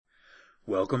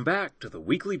Welcome back to the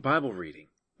weekly Bible reading.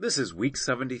 This is week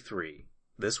 73.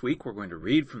 This week we're going to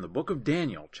read from the book of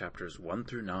Daniel, chapters 1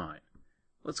 through 9.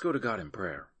 Let's go to God in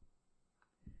prayer.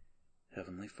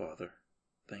 Heavenly Father,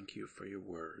 thank you for your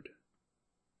word.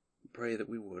 We pray that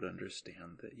we would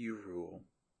understand that you rule.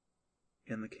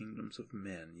 In the kingdoms of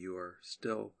men, you are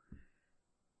still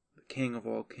the King of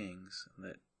all kings, and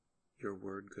that your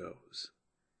word goes.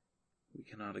 We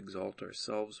cannot exalt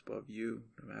ourselves above you,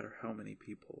 no matter how many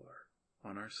people are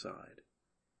on our side.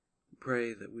 We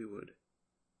pray that we would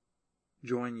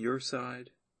join your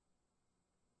side.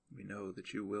 We know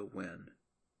that you will win.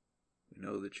 We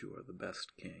know that you are the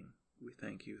best king. We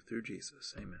thank you through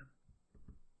Jesus. Amen.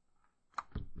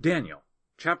 Daniel,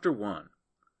 chapter 1.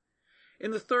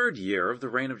 In the 3rd year of the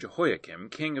reign of Jehoiakim,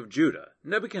 king of Judah,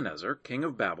 Nebuchadnezzar, king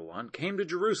of Babylon, came to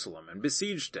Jerusalem and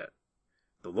besieged it.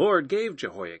 The Lord gave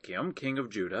Jehoiakim, king of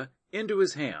Judah, into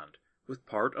his hand, with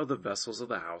part of the vessels of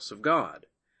the house of God.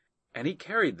 And he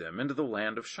carried them into the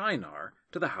land of Shinar,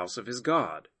 to the house of his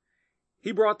God.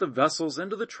 He brought the vessels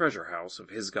into the treasure house of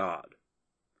his God.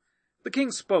 The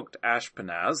king spoke to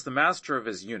Ashpenaz, the master of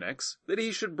his eunuchs, that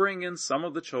he should bring in some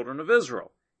of the children of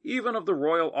Israel, even of the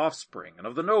royal offspring and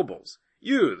of the nobles,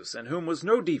 youths in whom was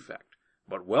no defect,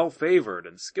 but well-favored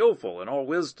and skillful in all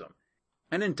wisdom,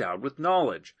 and endowed with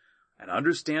knowledge, and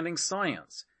understanding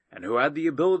science, and who had the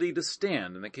ability to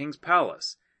stand in the king's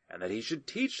palace, and that he should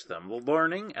teach them the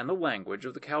learning and the language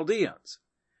of the Chaldeans.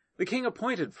 The king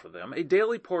appointed for them a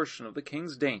daily portion of the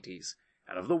king's dainties,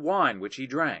 and of the wine which he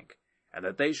drank, and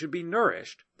that they should be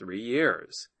nourished 3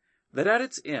 years, that at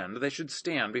its end they should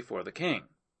stand before the king.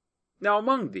 Now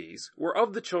among these were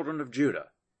of the children of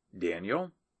Judah,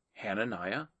 Daniel,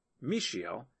 Hananiah,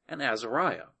 Mishael, and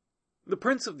Azariah. The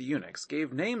prince of the eunuchs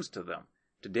gave names to them.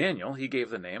 To Daniel he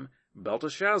gave the name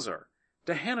Belteshazzar,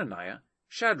 to Hananiah,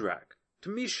 Shadrach, to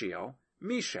Mishael,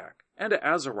 Meshach, and to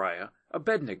Azariah,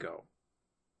 Abednego.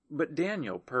 But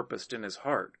Daniel purposed in his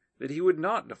heart that he would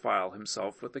not defile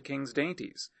himself with the king's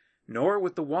dainties, nor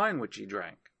with the wine which he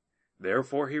drank.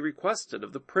 Therefore he requested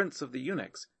of the prince of the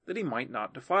eunuchs that he might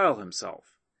not defile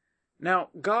himself. Now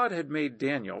God had made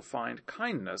Daniel find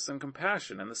kindness and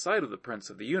compassion in the sight of the prince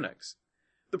of the eunuchs.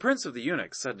 The prince of the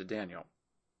eunuchs said to Daniel,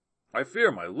 I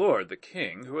fear my lord the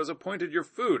king, who has appointed your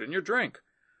food and your drink.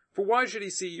 For why should he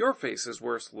see your faces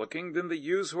worse looking than the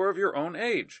youths who are of your own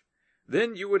age?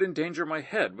 Then you would endanger my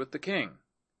head with the king.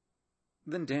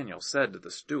 Then Daniel said to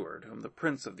the steward, whom the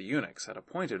prince of the eunuchs had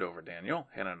appointed over Daniel,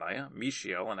 Hananiah,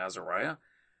 Mishael, and Azariah,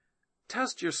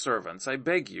 Test your servants, I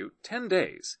beg you, 10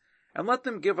 days, and let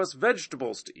them give us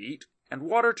vegetables to eat and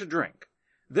water to drink.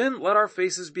 Then let our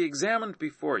faces be examined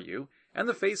before you, and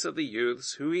the face of the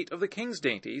youths who eat of the king's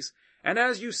dainties, and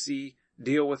as you see,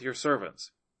 deal with your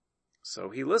servants. So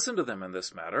he listened to them in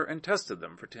this matter, and tested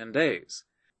them for 10 days.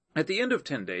 At the end of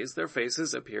 10 days their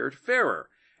faces appeared fairer,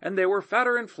 and they were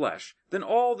fatter in flesh than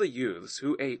all the youths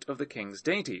who ate of the king's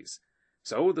dainties.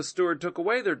 So the steward took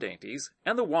away their dainties,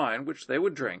 and the wine which they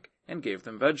would drink, and gave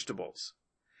them vegetables.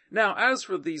 Now as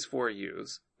for these 4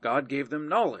 youths, God gave them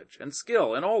knowledge and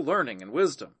skill in all learning and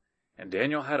wisdom, and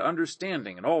Daniel had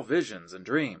understanding in all visions and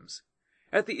dreams.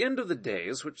 At the end of the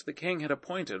days which the king had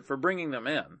appointed for bringing them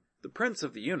in, the prince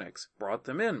of the eunuchs brought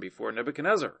them in before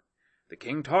Nebuchadnezzar. The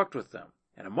king talked with them,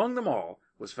 and among them all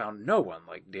was found no one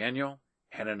like Daniel,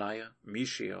 Hananiah,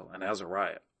 Mishael, and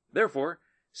Azariah. Therefore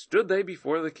stood they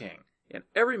before the king, in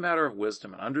every matter of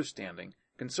wisdom and understanding,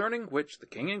 concerning which the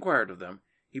king inquired of them.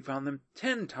 He found them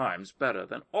 10 times better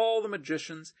than all the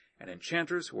magicians and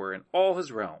enchanters who were in all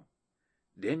his realm.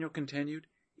 Daniel continued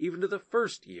even to the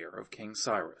 1st year of King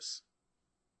Cyrus.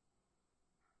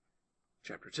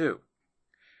 Chapter 2.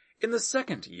 In the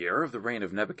 2nd year of the reign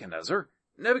of Nebuchadnezzar,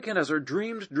 Nebuchadnezzar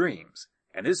dreamed dreams,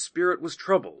 and his spirit was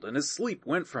troubled, and his sleep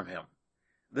went from him.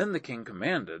 Then the king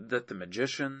commanded that the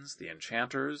magicians, the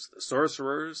enchanters, the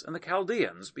sorcerers, and the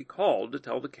Chaldeans be called to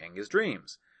tell the king his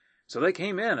dreams. So they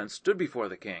came in and stood before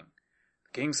the king.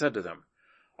 The king said to them,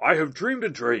 I have dreamed a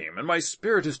dream, and my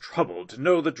spirit is troubled to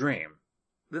know the dream.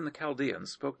 Then the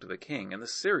Chaldeans spoke to the king in the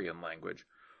Syrian language.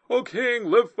 O king,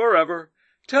 live forever.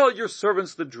 Tell your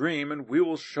servants the dream, and we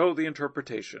will show the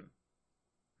interpretation.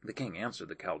 The king answered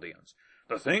the Chaldeans,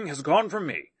 The thing has gone from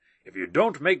me. If you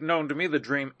don't make known to me the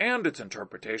dream and its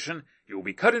interpretation, you will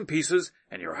be cut in pieces,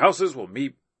 and your houses will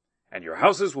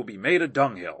be made a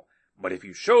dunghill. But if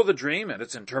you show the dream and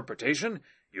its interpretation,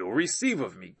 you will receive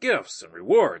of me gifts and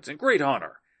rewards and great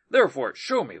honor. Therefore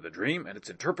show me the dream and its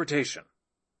interpretation.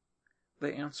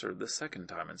 They answered the 2nd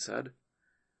time and said,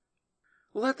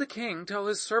 Let the king tell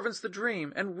his servants the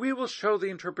dream, and we will show the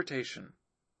interpretation.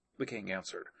 The king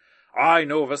answered, I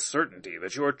know of a certainty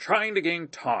that you are trying to gain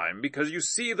time because you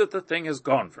see that the thing has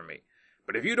gone from me.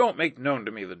 But if you don't make known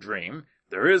to me the dream,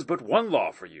 there is but one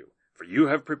law for you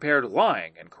have prepared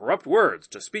lying and corrupt words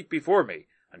to speak before me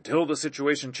until the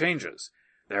situation changes.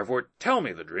 Therefore tell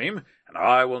me the dream, and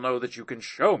I will know that you can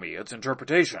show me its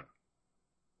interpretation."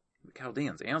 The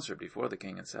Chaldeans answered before the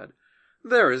king and said,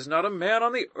 "There is not a man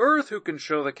on the earth who can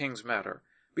show the king's matter,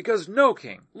 because no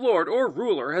king, lord, or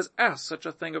ruler has asked such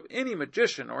a thing of any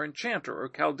magician or enchanter or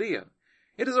Chaldean.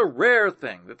 It is a rare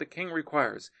thing that the king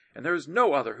requires, and there is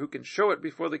no other who can show it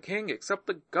before the king except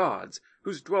the gods,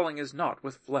 whose dwelling is not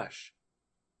with flesh."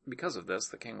 Because of this,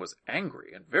 the king was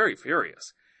angry and very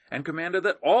furious, and commanded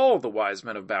that all the wise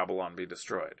men of Babylon be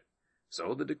destroyed.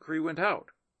 So the decree went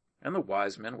out, and the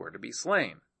wise men were to be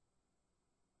slain.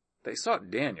 They sought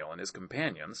Daniel and his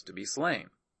companions to be slain.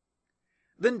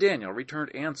 Then Daniel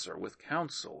returned answer with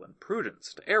counsel and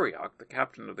prudence to Arioch, the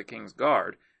captain of the king's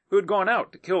guard, who had gone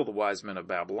out to kill the wise men of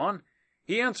Babylon.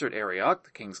 He answered Arioch,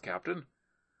 the king's captain,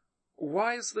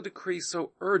 "Why is the decree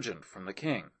so urgent from the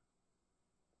king?"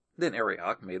 Then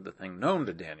Arioch made the thing known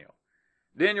to Daniel.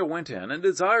 Daniel went in and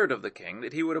desired of the king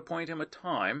that he would appoint him a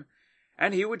time,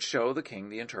 and he would show the king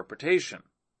the interpretation.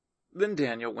 Then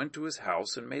Daniel went to his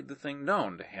house and made the thing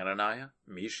known to Hananiah,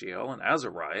 Mishael, and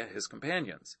Azariah, his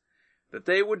companions, that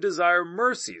they would desire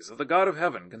mercies of the God of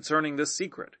heaven concerning this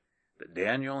secret, that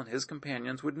Daniel and his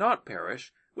companions would not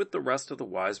perish with the rest of the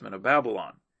wise men of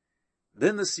Babylon.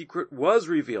 Then the secret was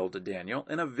revealed to Daniel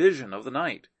in a vision of the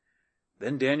night.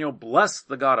 Then Daniel blessed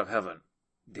the God of heaven.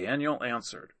 Daniel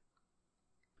answered,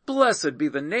 "Blessed be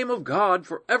the name of God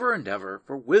for ever and ever,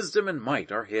 for wisdom and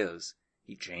might are his.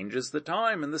 He changes the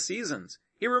time and the seasons.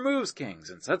 He removes kings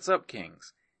and sets up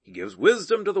kings. He gives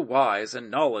wisdom to the wise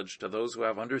and knowledge to those who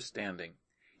have understanding.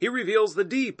 He reveals the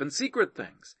deep and secret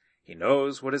things. He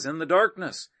knows what is in the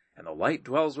darkness, and the light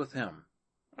dwells with him.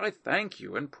 I thank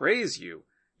you and praise you,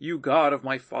 you God of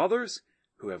my fathers,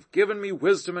 who have given me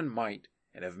wisdom and might,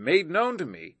 and have made known to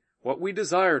me what we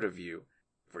desired of you,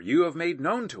 for you have made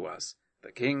known to us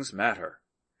the king's matter."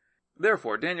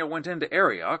 Therefore Daniel went in to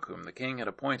Arioch, whom the king had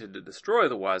appointed to destroy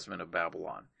the wise men of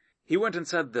Babylon. He went and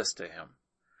said this to him,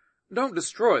 "Don't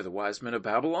destroy the wise men of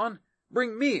Babylon.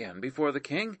 Bring me in before the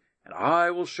king, and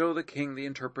I will show the king the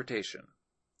interpretation."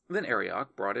 Then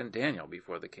Arioch brought in Daniel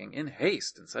before the king in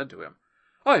haste, and said to him,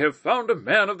 "I have found a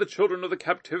man of the children of the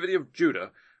captivity of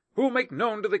Judah, who will make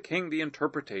known to the king the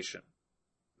interpretation."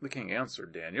 The king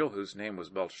answered Daniel, whose name was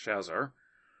Belteshazzar,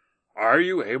 "Are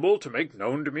you able to make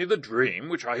known to me the dream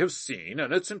which I have seen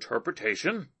and its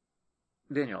interpretation?"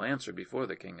 Daniel answered before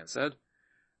the king and said,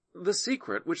 "The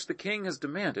secret which the king has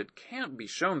demanded can't be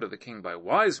shown to the king by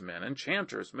wise men,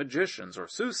 enchanters, magicians, or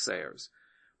soothsayers.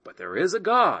 But there is a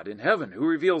God in heaven who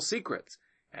reveals secrets,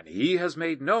 and he has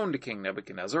made known to King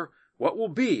Nebuchadnezzar what will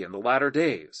be in the latter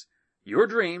days. Your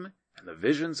dream and the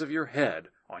visions of your head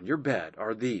on your bed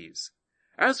are these.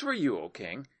 As for you, O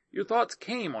king, your thoughts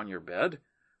came on your bed,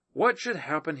 what should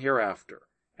happen hereafter,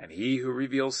 and he who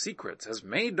reveals secrets has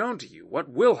made known to you what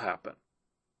will happen.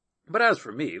 But as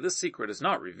for me, this secret is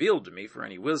not revealed to me for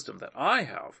any wisdom that I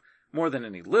have, more than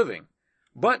any living,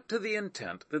 but to the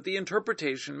intent that the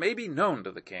interpretation may be known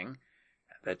to the king,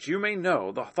 and that you may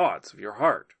know the thoughts of your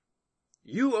heart.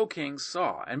 You, O king,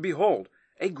 saw, and behold,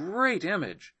 a great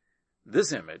image.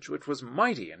 This image, which was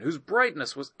mighty and whose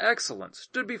brightness was excellent,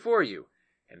 stood before you,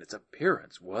 and its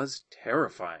appearance was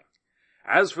terrifying.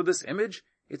 As for this image,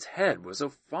 its head was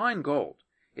of fine gold,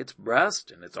 its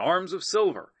breast and its arms of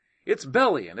silver, its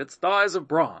belly and its thighs of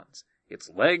bronze, its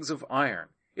legs of iron,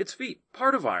 its feet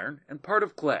part of iron and part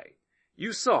of clay.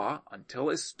 You saw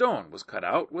until a stone was cut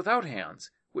out without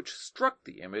hands, which struck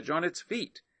the image on its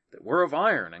feet, that were of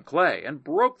iron and clay, and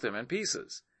broke them in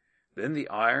pieces. Then the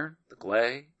iron, the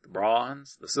clay, the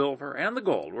bronze, the silver, and the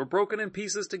gold were broken in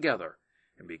pieces together,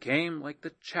 and became like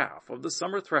the chaff of the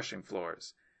summer threshing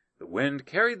floors. The wind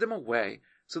carried them away,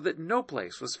 so that no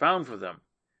place was found for them.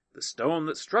 The stone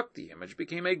that struck the image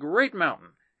became a great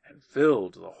mountain, and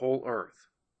filled the whole earth.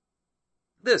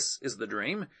 This is the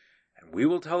dream, and we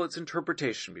will tell its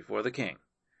interpretation before the king.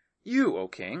 You, O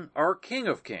king, are King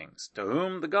of kings, to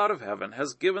whom the God of heaven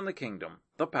has given the kingdom,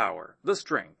 the power, the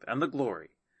strength, and the glory.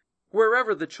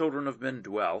 Wherever the children of men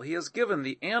dwell, he has given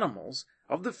the animals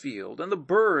of the field and the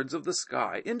birds of the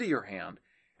sky into your hand,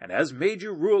 and has made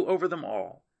you rule over them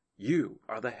all. You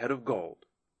are the head of gold.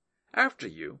 After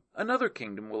you, another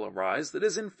kingdom will arise that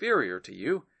is inferior to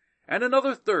you, and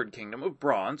another third kingdom of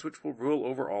bronze which will rule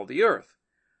over all the earth.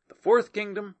 The fourth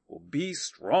kingdom will be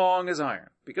strong as iron,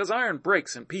 because iron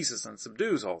breaks in pieces and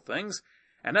subdues all things,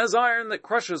 and as iron that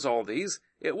crushes all these,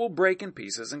 it will break in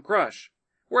pieces and crush.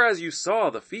 Whereas you saw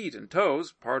the feet and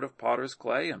toes, part of potter's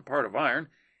clay and part of iron,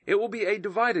 it will be a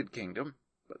divided kingdom,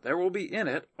 but there will be in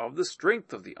it of the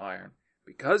strength of the iron,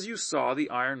 because you saw the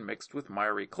iron mixed with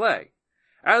miry clay.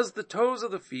 As the toes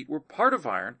of the feet were part of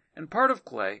iron and part of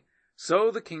clay, so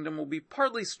the kingdom will be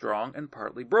partly strong and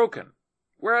partly broken.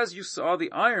 Whereas you saw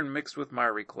the iron mixed with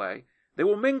miry clay, they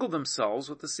will mingle themselves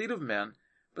with the seed of men,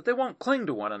 but they won't cling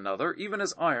to one another, even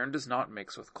as iron does not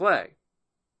mix with clay.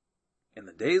 In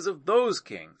the days of those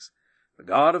kings, the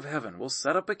God of heaven will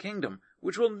set up a kingdom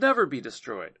which will never be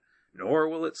destroyed, nor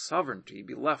will its sovereignty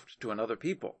be left to another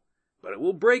people, but it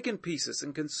will break in pieces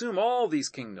and consume all these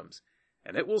kingdoms,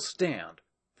 and it will stand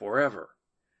forever.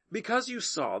 Because you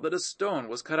saw that a stone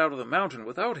was cut out of the mountain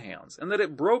without hands, and that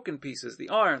it broke in pieces the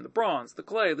iron, the bronze, the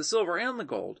clay, the silver, and the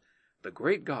gold, the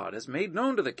great God has made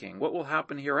known to the king what will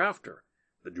happen hereafter.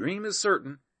 The dream is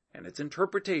certain, and its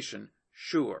interpretation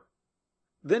sure.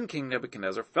 Then King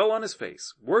Nebuchadnezzar fell on his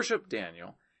face, worshipped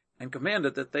Daniel, and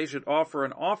commanded that they should offer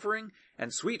an offering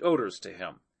and sweet odors to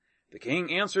him. The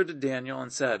king answered to Daniel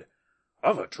and said,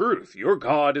 "Of a truth, your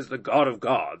God is the God of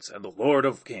gods and the Lord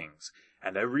of kings,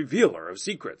 and a revealer of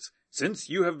secrets, since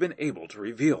you have been able to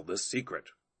reveal this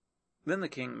secret." Then the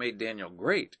king made Daniel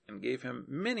great, and gave him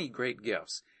many great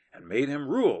gifts, and made him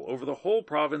rule over the whole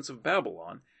province of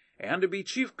Babylon, and to be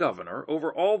chief governor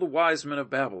over all the wise men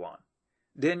of Babylon.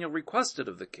 Daniel requested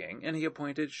of the king, and he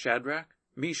appointed Shadrach,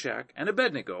 Meshach, and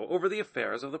Abednego over the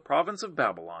affairs of the province of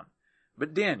Babylon.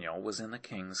 But Daniel was in the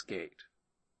king's gate.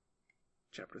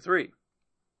 Chapter 3.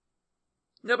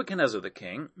 Nebuchadnezzar the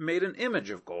king made an image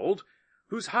of gold,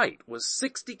 whose height was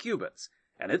 60 cubits,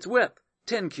 and its width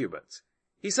 10 cubits.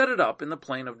 He set it up in the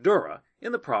plain of Dura,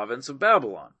 in the province of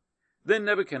Babylon. Then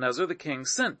Nebuchadnezzar the king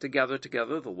sent to gather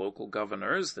together the local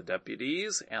governors, the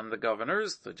deputies, and the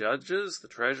governors, the judges, the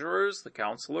treasurers, the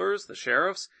counselors, the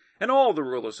sheriffs, and all the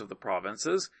rulers of the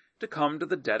provinces, to come to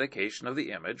the dedication of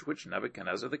the image which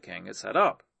Nebuchadnezzar the king had set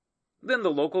up. Then the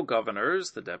local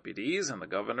governors, the deputies, and the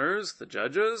governors, the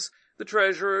judges, the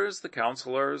treasurers, the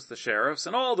counselors, the sheriffs,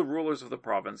 and all the rulers of the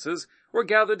provinces were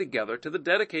gathered together to the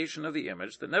dedication of the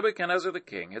image that Nebuchadnezzar the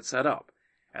king had set up,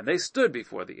 and they stood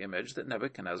before the image that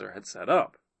Nebuchadnezzar had set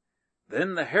up.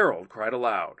 Then the herald cried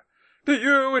aloud, "To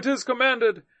you it is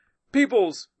commanded,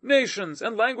 peoples, nations,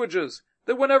 and languages,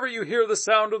 that whenever you hear the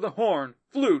sound of the horn,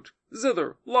 flute,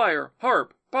 zither, lyre,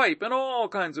 harp, pipe, and all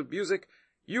kinds of music,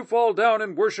 you fall down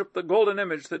and worship the golden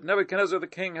image that Nebuchadnezzar the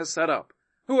king has set up.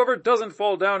 Whoever doesn't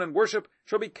fall down and worship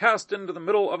shall be cast into the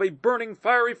middle of a burning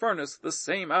fiery furnace the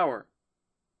same hour."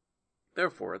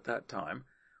 Therefore at that time,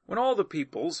 when all the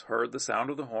peoples heard the sound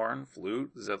of the horn,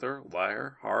 flute, zither,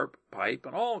 lyre, harp, pipe,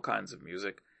 and all kinds of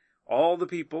music, all the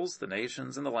peoples, the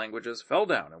nations, and the languages fell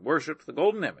down and worshipped the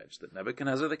golden image that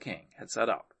Nebuchadnezzar the king had set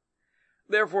up.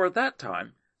 Therefore at that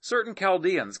time certain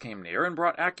Chaldeans came near and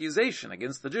brought accusation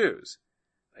against the Jews.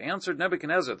 They answered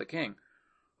Nebuchadnezzar the king,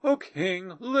 "O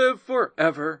king, live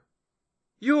forever.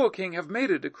 You, O king, have made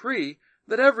a decree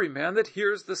that every man that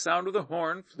hears the sound of the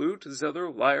horn, flute, zither,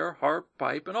 lyre, harp,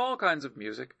 pipe, and all kinds of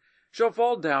music shall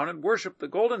fall down and worship the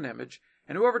golden image,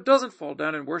 and whoever doesn't fall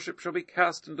down and worship shall be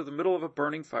cast into the middle of a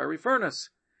burning fiery furnace.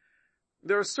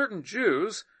 There are certain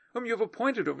Jews whom you have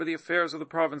appointed over the affairs of the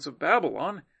province of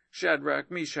Babylon,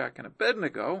 Shadrach, Meshach, and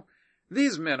Abednego.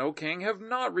 These men, O king, have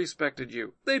not respected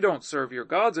you. They don't serve your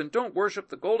gods and don't worship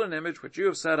the golden image which you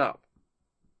have set up."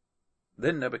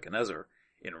 Then Nebuchadnezzar,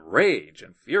 in rage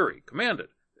and fury, commanded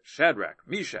that Shadrach,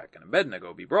 Meshach, and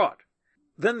Abednego be brought.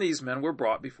 Then these men were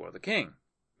brought before the king.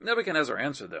 Nebuchadnezzar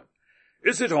answered them,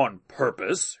 "Is it on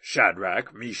purpose,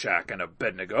 Shadrach, Meshach, and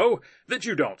Abednego, that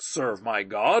you don't serve my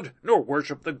God, nor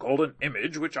worship the golden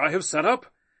image which I have set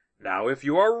up? Now if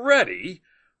you are ready,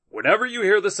 whenever you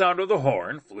hear the sound of the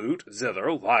horn, flute,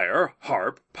 zither, lyre,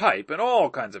 harp, pipe, and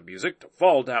all kinds of music, to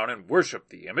fall down and worship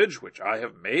the image which I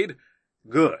have made,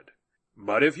 good.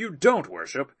 But if you don't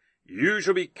worship, you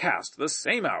shall be cast the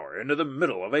same hour into the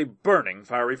middle of a burning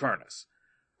fiery furnace.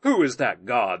 Who is that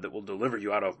God that will deliver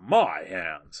you out of my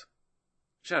hands?"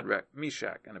 Shadrach,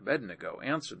 Meshach, and Abednego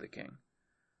answered the king,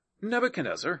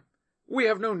 "Nebuchadnezzar, we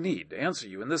have no need to answer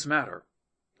you in this matter.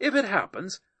 If it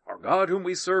happens, our God whom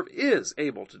we serve is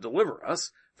able to deliver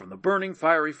us from the burning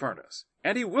fiery furnace,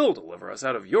 and he will deliver us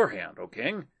out of your hand, O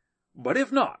king. But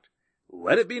if not,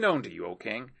 let it be known to you, O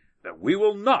king, that we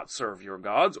will not serve your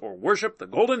gods or worship the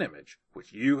golden image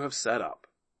which you have set up."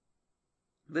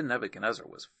 Then Nebuchadnezzar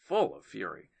was full of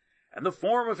fury, and the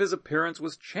form of his appearance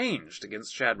was changed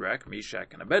against Shadrach,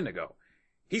 Meshach, and Abednego.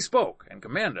 He spoke and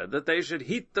commanded that they should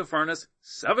heat the furnace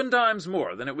 7 times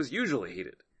more than it was usually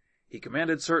heated. He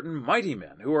commanded certain mighty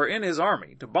men who were in his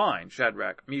army to bind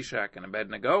Shadrach, Meshach, and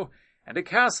Abednego, and to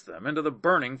cast them into the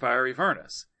burning fiery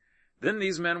furnace. Then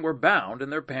these men were bound in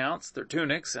their pants, their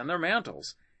tunics, and their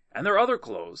mantles, and their other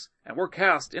clothes, and were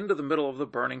cast into the middle of the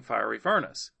burning fiery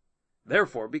furnace.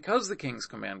 Therefore, because the king's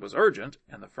command was urgent,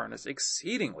 and the furnace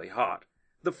exceedingly hot,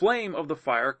 the flame of the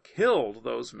fire killed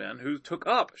those men who took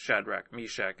up Shadrach,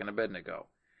 Meshach, and Abednego.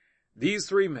 These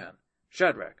 3 men,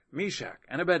 Shadrach, Meshach,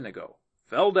 and Abednego,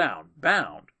 fell down,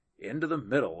 bound, into the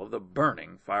middle of the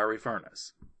burning fiery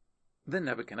furnace. Then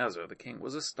Nebuchadnezzar the king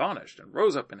was astonished, and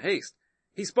rose up in haste.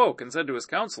 He spoke and said to his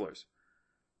counselors,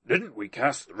 "Didn't we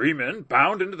cast 3 men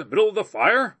bound into the middle of the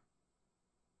fire?"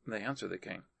 And they answered the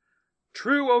king,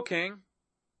 "True, O king."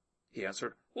 He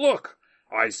answered, "Look,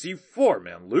 I see 4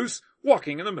 men loose,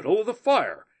 walking in the middle of the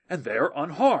fire, and they are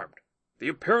unharmed. The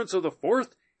appearance of the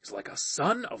 4th is like a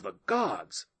son of the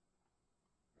gods."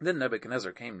 Then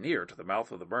Nebuchadnezzar came near to the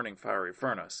mouth of the burning fiery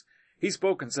furnace. He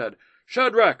spoke and said,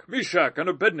 "Shadrach, Meshach, and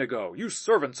Abednego, you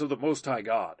servants of the Most High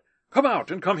God, come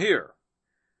out and come here."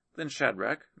 Then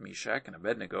Shadrach, Meshach, and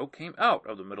Abednego came out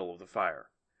of the middle of the fire.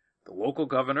 The local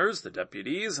governors, the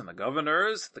deputies, and the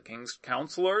governors, the king's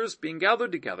counselors, being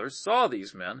gathered together, saw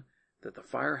these men, that the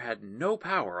fire had no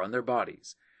power on their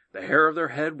bodies. The hair of their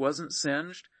head wasn't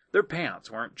singed, their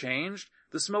pants weren't changed,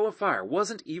 the smell of fire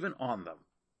wasn't even on them.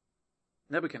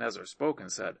 Nebuchadnezzar spoke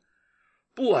and said,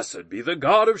 "Blessed be the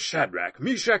God of Shadrach,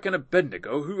 Meshach, and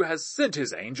Abednego, who has sent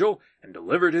his angel and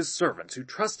delivered his servants who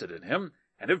trusted in him,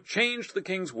 and have changed the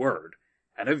king's word,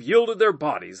 and have yielded their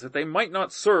bodies that they might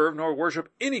not serve nor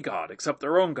worship any god except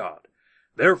their own God.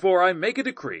 Therefore I make a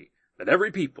decree that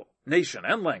every people, nation,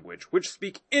 and language which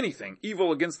speak anything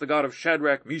evil against the God of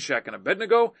Shadrach, Meshach, and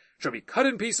Abednego shall be cut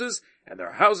in pieces, and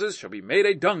their houses shall be made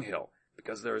a dunghill,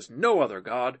 because there is no other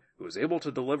God who is able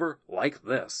to deliver like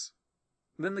this."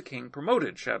 Then the king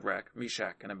promoted Shadrach,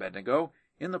 Meshach, and Abednego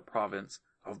in the province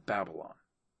of Babylon.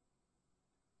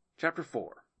 Chapter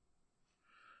 4.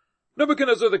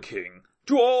 Nebuchadnezzar the king,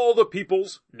 to all the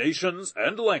peoples, nations,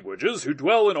 and languages who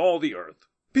dwell in all the earth,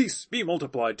 peace be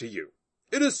multiplied to you.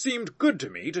 It has seemed good to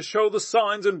me to show the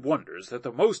signs and wonders that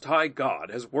the Most High God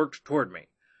has worked toward me.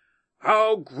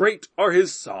 How great are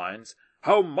his signs!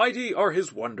 How mighty are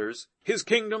his wonders! His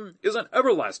kingdom is an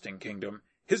everlasting kingdom.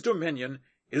 His dominion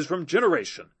is from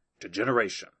generation to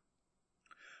generation.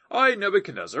 I,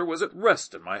 Nebuchadnezzar, was at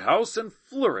rest in my house and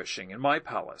flourishing in my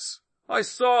palace. I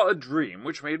saw a dream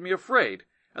which made me afraid,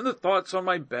 and the thoughts on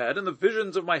my bed and the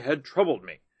visions of my head troubled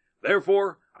me.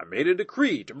 Therefore I made a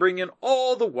decree to bring in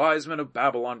all the wise men of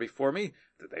Babylon before me,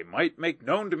 that they might make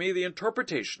known to me the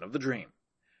interpretation of the dream.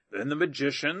 Then the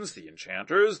magicians, the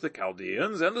enchanters, the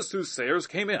Chaldeans, and the soothsayers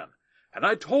came in, and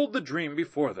I told the dream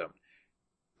before them.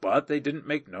 But they didn't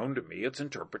make known to me its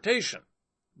interpretation.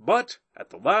 But at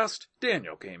the last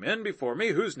Daniel came in before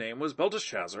me, whose name was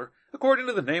Belteshazzar, according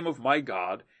to the name of my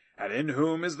God, and in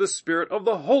whom is the spirit of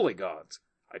the holy gods.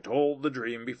 I told the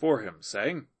dream before him,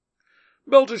 saying,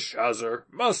 "Belteshazzar,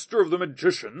 master of the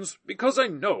magicians, because I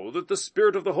know that the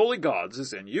spirit of the holy gods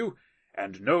is in you,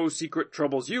 and no secret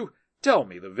troubles you, tell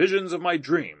me the visions of my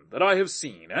dream that I have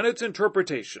seen, and its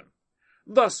interpretation.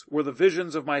 Thus were the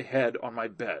visions of my head on my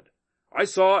bed. I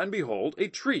saw, and behold, a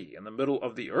tree in the middle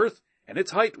of the earth, and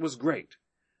its height was great.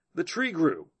 The tree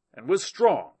grew, and was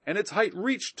strong, and its height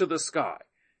reached to the sky,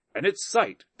 and its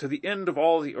sight to the end of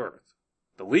all the earth.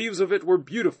 The leaves of it were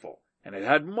beautiful, and it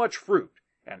had much fruit,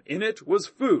 and in it was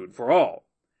food for all.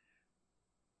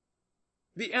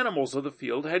 The animals of the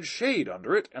field had shade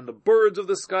under it, and the birds of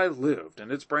the sky lived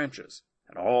in its branches,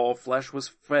 and all flesh was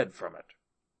fed from it.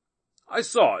 I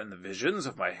saw in the visions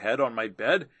of my head on my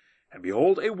bed, and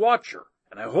behold, a watcher,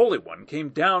 and a holy one came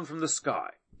down from the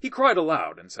sky. He cried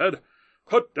aloud and said,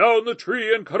 "Cut down the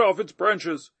tree and cut off its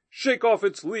branches. Shake off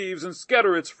its leaves and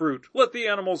scatter its fruit. Let the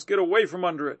animals get away from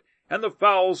under it, and the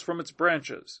fowls from its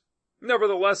branches.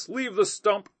 Nevertheless, leave the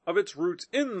stump of its roots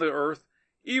in the earth,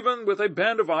 even with a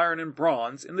band of iron and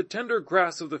bronze, in the tender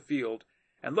grass of the field,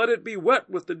 and let it be wet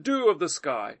with the dew of the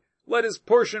sky. Let his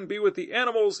portion be with the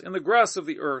animals in the grass of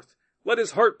the earth. Let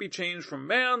his heart be changed from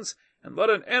man's, and let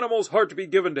an animal's heart be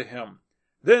given to him.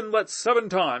 Then let 7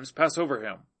 times pass over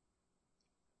him.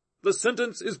 The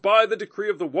sentence is by the decree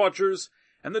of the watchers,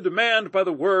 and the demand by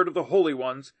the word of the holy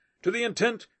ones, to the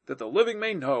intent that the living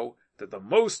may know that the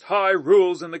Most High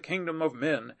rules in the kingdom of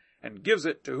men, and gives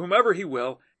it to whomever he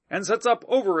will, and sets up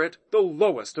over it the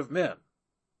lowest of men.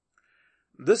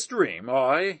 This dream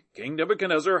I, King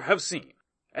Nebuchadnezzar, have seen,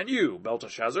 and you,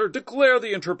 Belteshazzar, declare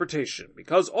the interpretation,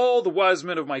 because all the wise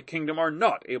men of my kingdom are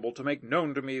not able to make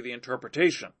known to me the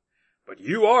interpretation. But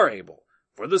you are able,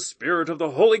 for the spirit of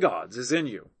the holy gods is in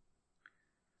you."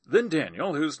 Then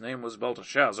Daniel, whose name was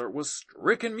Belteshazzar, was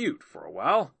stricken mute for a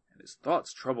while, and and his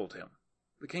thoughts troubled him.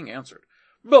 The king answered,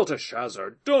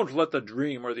 Belteshazzar, don't let the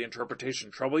dream or the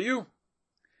interpretation trouble you.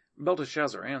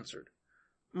 Belteshazzar answered,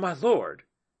 My lord,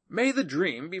 may the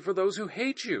dream be for those who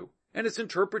hate you, and its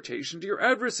interpretation to your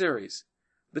adversaries.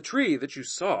 The tree that you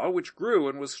saw, which grew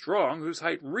and was strong, whose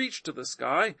height reached to the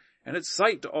sky, and its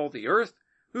sight to all the earth,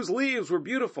 whose leaves were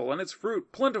beautiful and its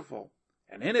fruit plentiful,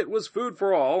 and in it was food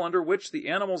for all, under which the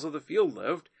animals of the field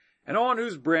lived, and on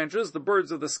whose branches the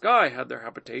birds of the sky had their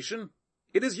habitation.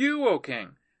 It is you, O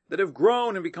king, that have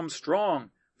grown and become strong,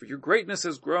 for your greatness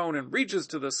has grown and reaches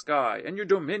to the sky, and your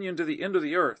dominion to the end of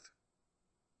the earth.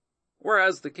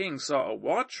 Whereas the king saw a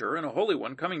watcher and a holy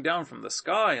one coming down from the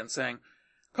sky, and saying,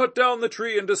 Cut down the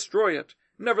tree and destroy it,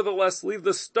 nevertheless leave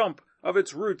the stump of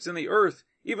its roots in the earth,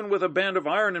 even with a band of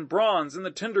iron and bronze in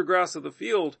the tender grass of the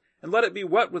field, and let it be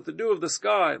wet with the dew of the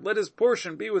sky. Let his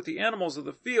portion be with the animals of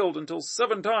the field until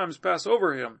 7 times pass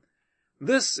over him.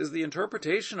 This is the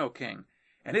interpretation, O king,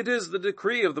 and it is the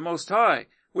decree of the Most High,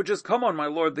 which has come on my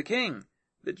lord the king,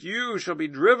 that you shall be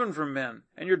driven from men,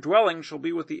 and your dwelling shall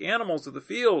be with the animals of the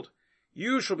field.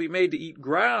 You shall be made to eat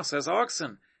grass as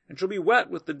oxen, and shall be wet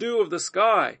with the dew of the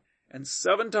sky, and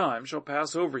 7 times shall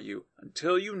pass over you,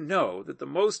 until you know that the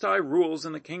Most High rules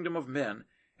in the kingdom of men,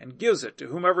 and gives it to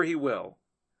whomever he will.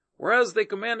 Whereas they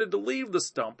commanded to leave the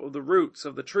stump of the roots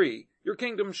of the tree, your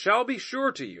kingdom shall be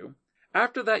sure to you.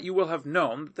 After that you will have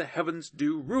known that the heavens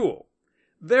do rule.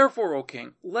 Therefore, O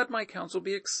king, let my counsel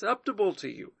be acceptable to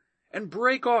you, and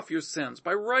break off your sins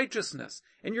by righteousness,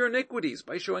 and your iniquities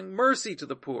by showing mercy to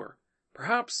the poor.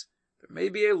 Perhaps there may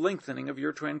be a lengthening of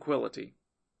your tranquility.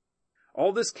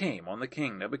 All this came on the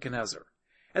king Nebuchadnezzar.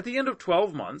 At the end of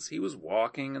 12 months he was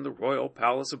walking in the royal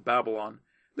palace of Babylon.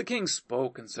 The king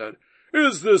spoke and said,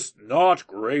 Is this not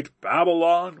great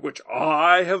Babylon, which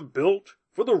I have built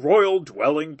for the royal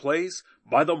dwelling place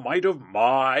by the might of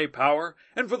my power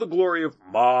and for the glory of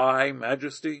my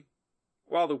majesty?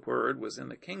 While the word was in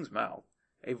the king's mouth,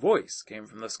 a voice came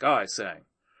from the sky saying,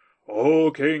 O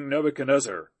King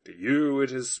Nebuchadnezzar, to you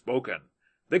it is spoken.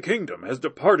 The kingdom has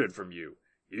departed from you.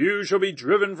 You shall be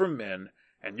driven from men,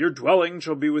 and your dwelling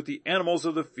shall be with the animals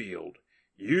of the field.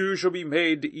 You shall be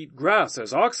made to eat grass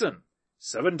as oxen.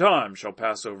 7 times shall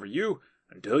pass over you,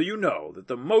 until you know that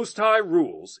the Most High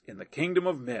rules in the kingdom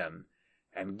of men,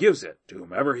 and gives it to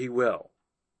whomever he will.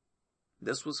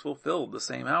 This was fulfilled the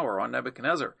same hour on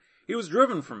Nebuchadnezzar. He was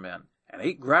driven from men, and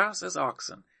ate grass as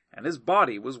oxen, and his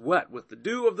body was wet with the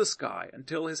dew of the sky,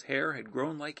 until his hair had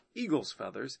grown like eagle's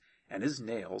feathers, and his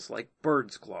nails like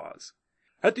birds' claws.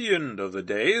 At the end of the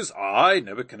days, I,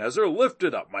 Nebuchadnezzar,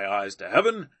 lifted up my eyes to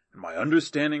heaven, and my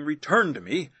understanding returned to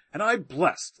me, and I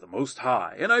blessed the Most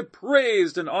High, and I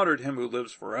praised and honored him who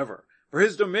lives forever, for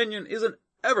his dominion is an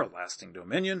everlasting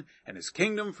dominion, and his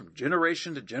kingdom from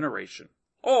generation to generation.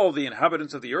 All the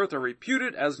inhabitants of the earth are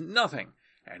reputed as nothing,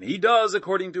 and he does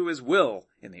according to his will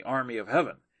in the army of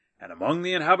heaven, and among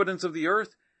the inhabitants of the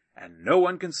earth, and no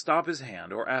one can stop his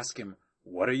hand or ask him,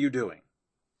 What are you doing?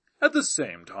 At the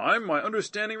same time my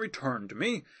understanding returned to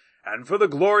me, and for the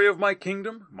glory of my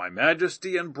kingdom, my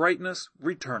majesty and brightness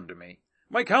returned to me.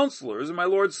 My counselors and my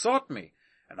lords sought me,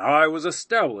 and I was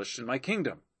established in my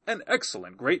kingdom, and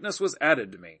excellent greatness was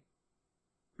added to me.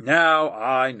 Now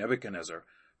I, Nebuchadnezzar,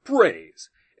 praise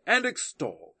and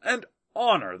extol and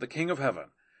honor the King of heaven,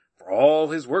 for all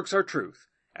his works are truth,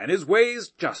 and his ways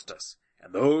justice,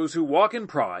 and those who walk in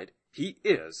pride he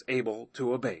is able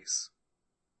to abase.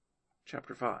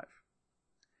 Chapter 5.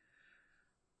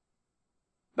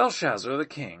 Belshazzar the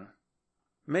king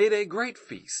made a great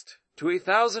feast to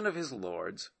 1,000 of his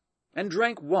lords, and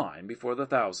drank wine before the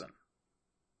 1,000.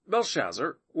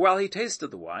 Belshazzar, while he tasted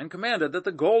the wine, commanded that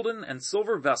the golden and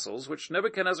silver vessels which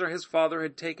Nebuchadnezzar his father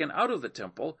had taken out of the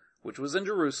temple, which was in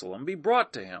Jerusalem, be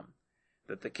brought to him,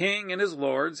 that the king and his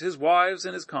lords, his wives,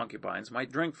 and his concubines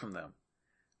might drink from them.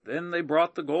 Then they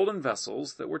brought the golden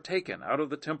vessels that were taken out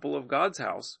of the temple of God's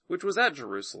house, which was at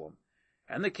Jerusalem,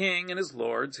 and the king and his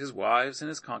lords, his wives, and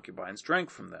his concubines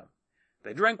drank from them.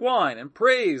 They drank wine and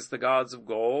praised the gods of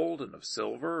gold and of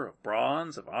silver, of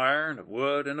bronze, of iron, of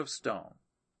wood, and of stone.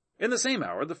 In the same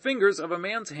hour the fingers of a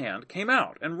man's hand came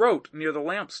out and wrote near the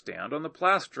lampstand on the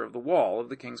plaster of the wall of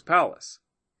the king's palace.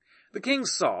 The king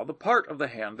saw the part of the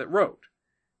hand that wrote.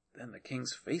 Then the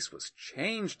king's face was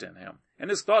changed in him,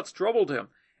 and his thoughts troubled him,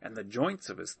 and the joints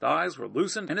of his thighs were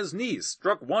loosened, and his knees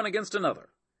struck one against another.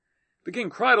 The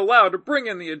king cried aloud to bring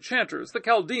in the enchanters, the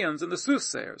Chaldeans, and the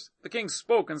soothsayers. The king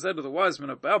spoke and said to the wise men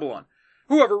of Babylon,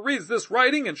 Whoever reads this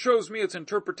writing and shows me its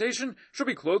interpretation shall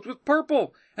be clothed with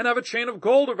purple, and have a chain of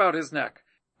gold about his neck,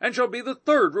 and shall be the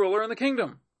 3rd ruler in the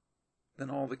kingdom. Then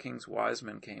all the king's wise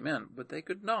men came in, but they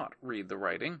could not read the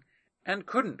writing, and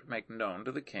couldn't make known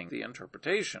to the king the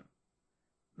interpretation.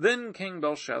 Then King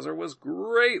Belshazzar was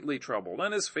greatly troubled,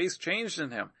 and his face changed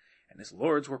in him, and his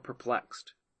lords were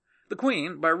perplexed. The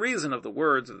queen, by reason of the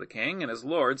words of the king and his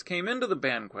lords, came into the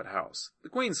banquet house. The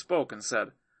queen spoke and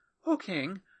said, "O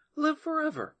king, live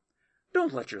forever.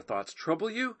 Don't let your thoughts trouble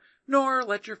you, nor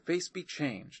let your face be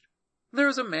changed. There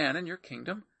is a man in your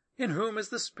kingdom, in whom is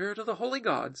the spirit of the holy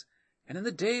gods, and in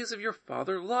the days of your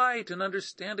father light and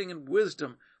understanding and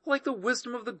wisdom, like the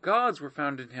wisdom of the gods, were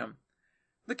found in him.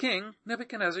 The king,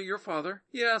 Nebuchadnezzar, your father,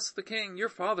 yes, the king, your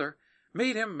father,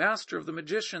 made him master of the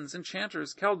magicians,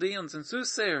 enchanters, Chaldeans, and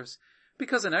soothsayers,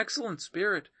 because an excellent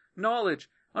spirit, knowledge,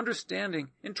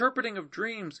 understanding, interpreting of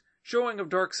dreams, showing of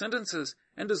dark sentences,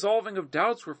 and dissolving of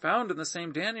doubts were found in the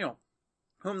same Daniel,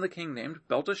 whom the king named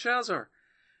Belteshazzar.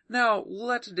 Now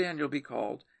let Daniel be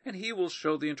called, and he will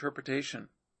show the interpretation."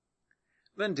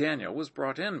 Then Daniel was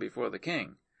brought in before the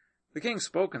king. The king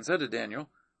spoke and said to Daniel,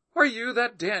 "Are you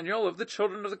that Daniel of the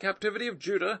children of the captivity of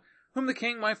Judah, whom the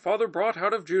king my father brought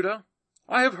out of Judah?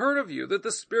 I have heard of you, that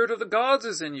the spirit of the gods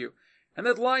is in you, and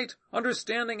that light,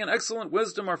 understanding, and excellent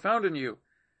wisdom are found in you.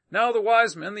 Now the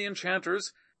wise men, the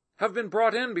enchanters, have been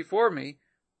brought in before me,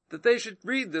 that they should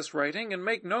read this writing and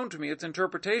make known to me its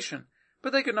interpretation,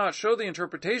 but they could not show the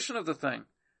interpretation of the thing.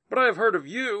 But I have heard of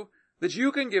you, that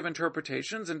you can give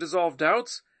interpretations and dissolve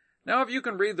doubts. Now if you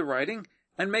can read the writing,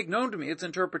 and make known to me its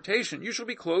interpretation, you shall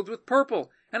be clothed with purple,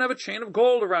 and have a chain of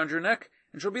gold around your neck,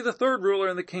 and shall be the third ruler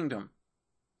in the kingdom."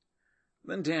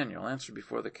 Then Daniel answered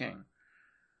before the king,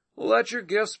 "Let your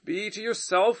gifts be to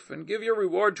yourself, and give your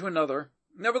reward to another.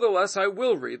 Nevertheless, I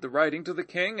will read the writing to the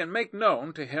king, and make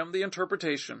known to him the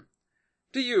interpretation.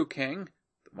 To you, king,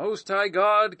 the Most High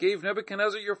God gave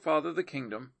Nebuchadnezzar your father the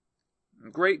kingdom,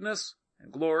 and greatness,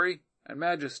 and glory, and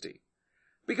majesty.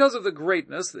 Because of the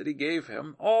greatness that he gave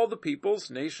him, all the peoples,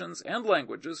 nations, and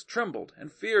languages trembled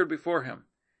and feared before him.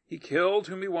 He killed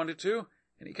whom he wanted to,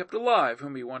 and he kept alive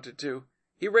whom he wanted to.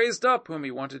 He raised up whom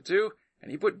he wanted to,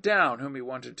 and he put down whom he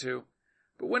wanted to.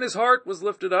 But when his heart was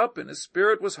lifted up, and his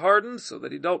spirit was hardened, so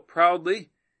that he dealt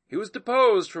proudly, he was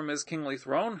deposed from his kingly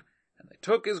throne, and they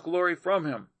took his glory from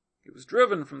him. He was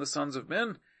driven from the sons of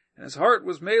men, and his heart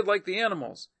was made like the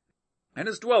animals, and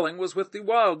his dwelling was with the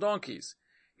wild donkeys.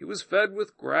 He was fed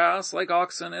with grass like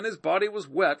oxen, and his body was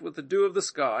wet with the dew of the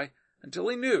sky, until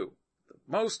he knew that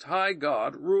the Most High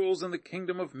God rules in the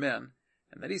kingdom of men,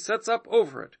 and that he sets up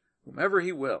over it whomever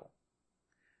he will.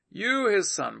 You, his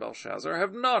son Belshazzar,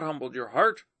 have not humbled your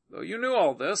heart, though you knew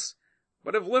all this,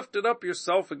 but have lifted up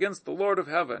yourself against the Lord of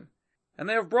heaven, and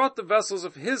they have brought the vessels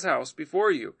of his house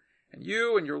before you, and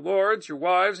you and your lords, your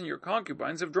wives, and your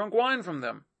concubines have drunk wine from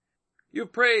them. You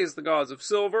have praised the gods of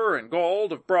silver and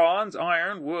gold, of bronze,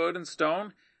 iron, wood, and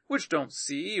stone, which don't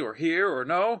see or hear or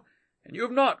know, and you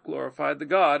have not glorified the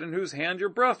God in whose hand your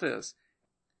breath is,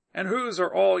 and whose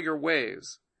are all your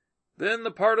ways. Then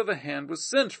the part of the hand was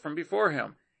sent from before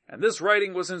him, and this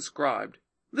writing was inscribed.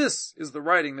 This is the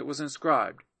writing that was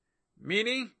inscribed.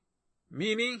 Mene,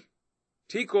 Mene,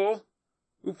 Tekel,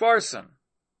 Upharsin.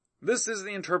 This is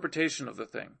the interpretation of the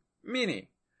thing. Mene,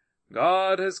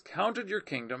 God has counted your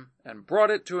kingdom and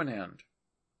brought it to an end.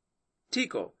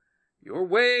 Tekel, you are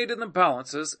weighed in the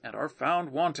balances and are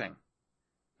found wanting.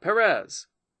 Peres,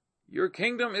 your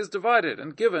kingdom is divided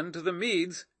and given to the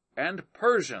Medes and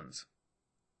Persians.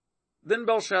 Then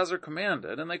Belshazzar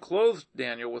commanded, and they clothed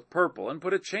Daniel with purple, and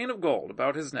put a chain of gold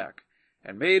about his neck,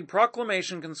 and made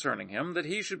proclamation concerning him, that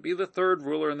he should be the third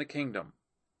ruler in the kingdom.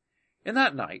 In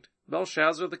that night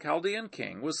Belshazzar the Chaldean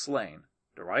king was slain.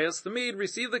 Darius the Mede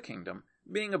received the kingdom,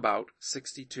 being about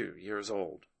 62 years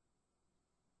old.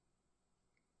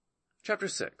 Chapter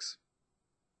 6.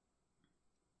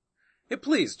 It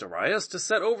pleased Darius to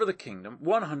set over the kingdom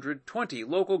 120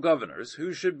 local governors,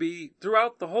 who should be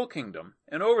throughout the whole kingdom,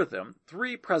 and over them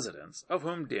 3 presidents, of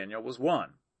whom Daniel was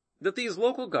one, that these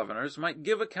local governors might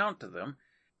give account to them,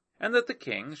 and that the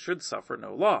king should suffer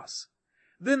no loss.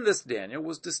 Then this Daniel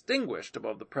was distinguished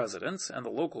above the presidents and the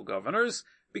local governors,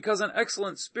 because an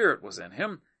excellent spirit was in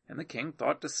him, and the king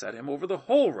thought to set him over the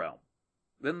whole realm.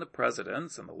 Then the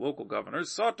presidents and the local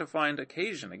governors sought to find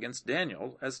occasion against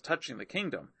Daniel as touching the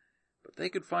kingdom, but they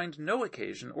could find no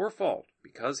occasion or fault,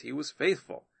 because he was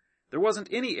faithful. There wasn't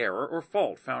any error or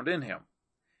fault found in him.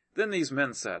 Then these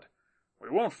men said, "We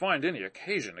won't find any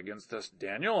occasion against this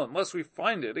Daniel unless we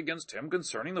find it against him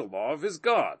concerning the law of his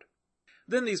God."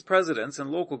 Then these presidents and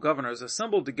local governors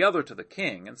assembled together to the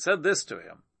king and said this to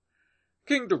him,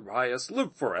 "King Darius,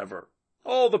 live forever.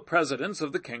 All the presidents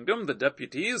of the kingdom, the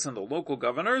deputies and the local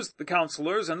governors, the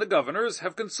counselors and the governors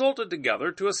have consulted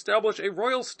together to establish a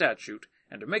royal statute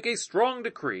and to make a strong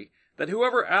decree that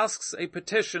whoever asks a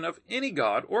petition of any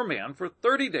god or man for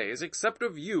 30 days except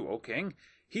of you, O king,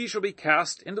 he shall be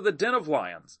cast into the den of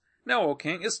lions. Now, O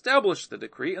king, establish the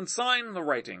decree and sign the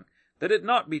writing, that it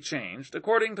not be changed,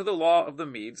 according to the law of the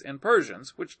Medes and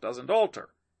Persians, which doesn't alter.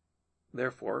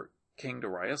 Therefore King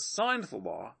Darius signed the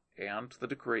law and the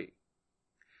decree.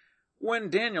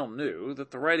 When Daniel knew that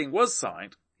the writing was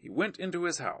signed, he went into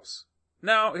his house.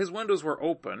 Now his windows were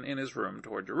open in his room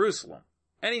toward Jerusalem,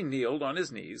 and he kneeled on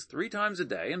his knees 3 times a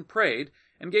day and prayed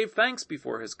and gave thanks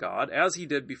before his God as he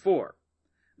did before.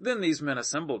 Then these men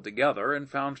assembled together and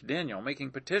found Daniel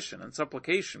making petition and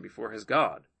supplication before his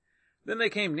God. Then they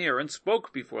came near and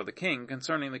spoke before the king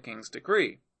concerning the king's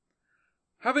decree.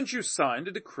 Haven't you signed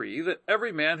a decree that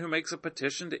every man who makes a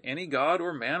petition to any god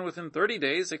or man within 30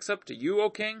 days, except to you,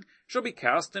 O king, shall be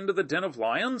cast into the den of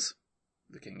lions?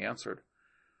 The king answered,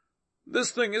 This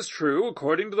thing is true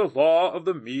according to the law of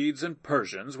the Medes and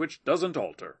Persians, which doesn't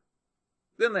alter.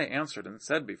 Then they answered and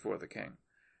said before the king,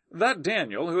 That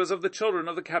Daniel, who is of the children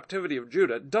of the captivity of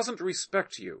Judah, doesn't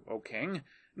respect you, O king,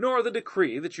 nor the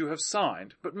decree that you have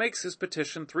signed, but makes his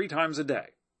petition 3 times a day.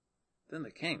 Then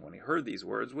the king, when he heard these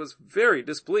words, was very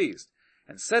displeased,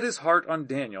 and set his heart on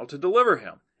Daniel to deliver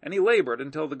him, and he labored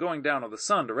until the going down of the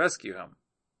sun to rescue him.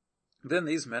 Then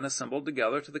these men assembled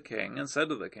together to the king, and said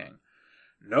to the king,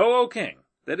 Know, O king,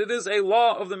 that it is a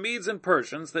law of the Medes and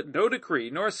Persians that no decree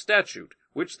nor statute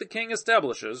which the king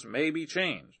establishes may be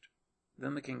changed.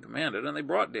 Then the king commanded, and they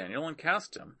brought Daniel and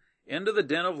cast him into the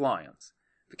den of lions.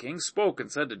 The king spoke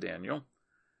and said to Daniel,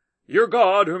 Your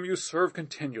God, whom you serve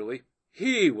continually,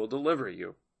 he will deliver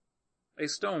you. A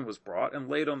stone was brought and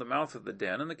laid on the mouth of the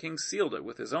den, and the king sealed it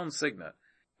with his own signet,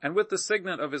 and with the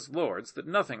signet of his lords, that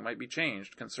nothing might be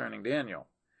changed concerning Daniel.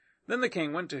 Then the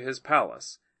king went to his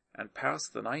palace, and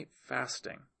passed the night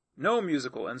fasting. No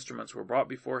musical instruments were brought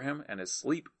before him, and his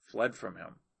sleep fled from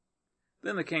him.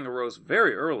 Then the king arose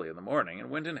very early in the morning, and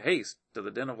went in haste to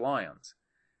the den of lions.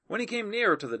 When he came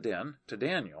near to the den, to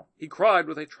Daniel, he cried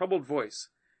with a troubled voice.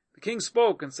 The king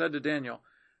spoke and said to Daniel,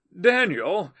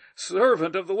 Daniel,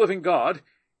 servant of the living God,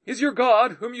 is your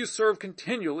God, whom you serve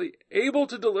continually, able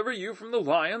to deliver you from the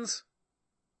lions?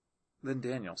 Then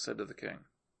Daniel said to the king,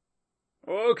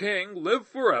 O king, live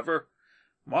forever.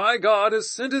 My God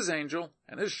has sent his angel,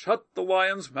 and has shut the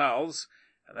lions' mouths,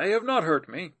 and they have not hurt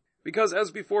me, because as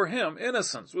before him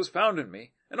innocence was found in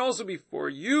me, and also before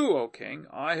you, O king,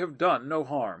 I have done no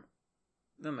harm.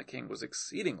 Then the king was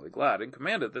exceedingly glad, and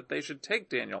commanded that they should take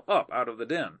Daniel up out of the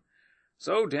den.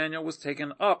 So Daniel was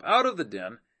taken up out of the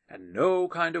den, and no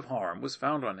kind of harm was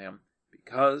found on him,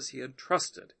 because he had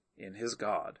trusted in his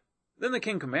God. Then the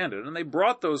king commanded, and they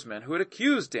brought those men who had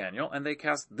accused Daniel, and they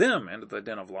cast them into the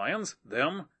den of lions,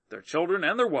 them, their children,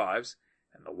 and their wives,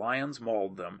 and the lions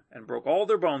mauled them, and broke all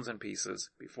their bones in pieces,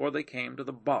 before they came to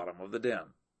the bottom of the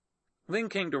den. Then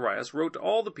King Darius wrote to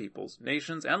all the peoples,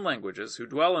 nations, and languages who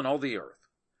dwell in all the earth,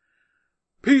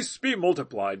 Peace be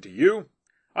multiplied to you.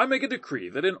 I make a decree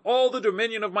that in all the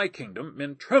dominion of my kingdom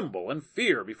men tremble and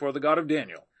fear before the God of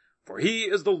Daniel, for he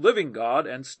is the living God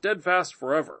and steadfast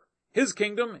forever. His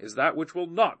kingdom is that which will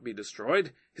not be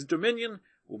destroyed. His dominion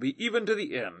will be even to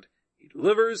the end. He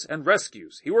delivers and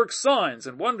rescues. He works signs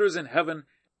and wonders in heaven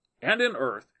and in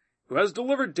earth, who has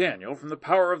delivered Daniel from the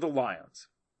power of the lions.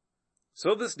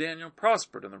 So this Daniel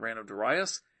prospered in the reign of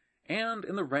Darius and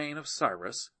in the reign of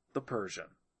Cyrus the Persian.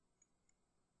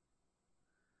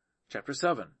 Chapter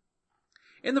 7.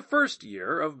 In the 1st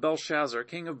year of Belshazzar,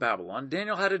 king of Babylon,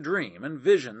 Daniel had a dream and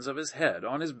visions of his head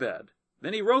on his bed.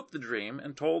 Then he wrote the dream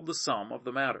and told the sum of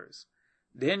the matters.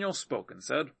 Daniel spoke and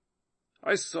said,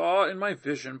 I saw in my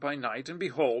vision by night, and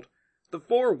behold, the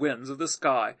 4 winds of the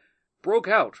sky broke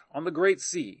out on the great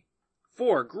sea.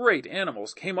 4 great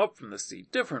animals came up from the sea,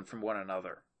 different from one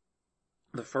another.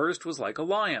 The first was like a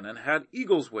lion, and had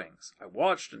eagle's wings. I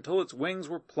watched until its wings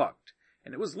were plucked,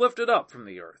 and it was lifted up from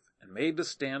the earth, and made to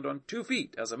stand on 2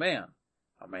 feet as a man.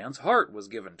 A man's heart was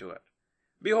given to it.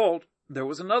 Behold, there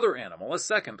was another animal, a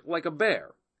second, like a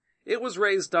bear. It was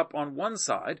raised up on one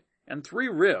side, and 3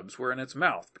 ribs were in its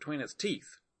mouth between its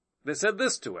teeth. They said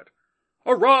this to it,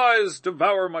 Arise,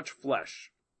 devour much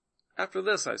flesh. After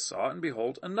this I saw, and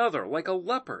behold, another, like a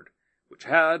leopard, which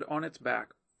had on its back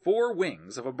 4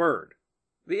 wings of a bird.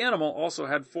 The animal also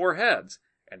had 4 heads,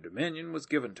 and dominion was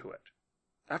given to it.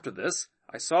 After this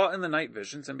I saw in the night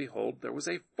visions, and behold, there was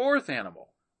a 4th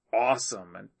animal,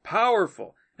 awesome and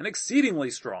powerful and exceedingly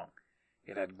strong.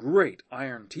 It had great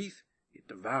iron teeth. It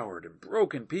devoured and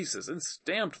broke in pieces, and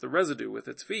stamped the residue with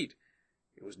its feet.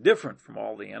 It was different from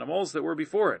all the animals that were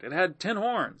before it. It had 10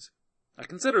 horns. I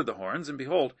considered the horns, and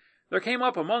behold, there came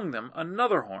up among them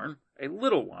another horn, a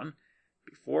little one,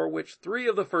 before which 3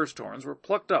 of the first horns were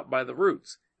plucked up by the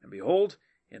roots, and behold,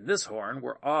 in this horn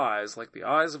were eyes like the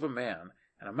eyes of a man,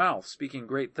 and a mouth speaking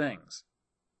great things.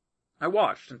 I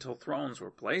watched until thrones were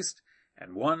placed,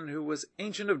 and one who was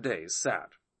Ancient of Days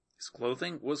sat. His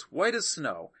clothing was white as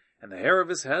snow, and the hair of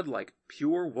his head like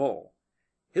pure wool.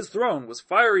 His throne was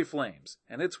fiery flames,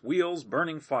 and its wheels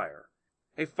burning fire.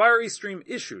 A fiery stream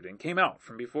issued and came out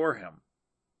from before him.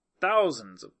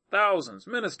 Thousands of thousands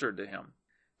ministered to him.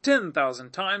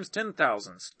 10,000 times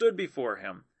 10,000 stood before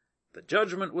him. The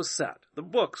judgment was set, the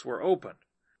books were opened.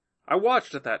 I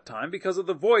watched at that time because of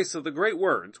the voice of the great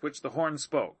words which the horn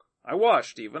spoke. I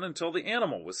watched even until the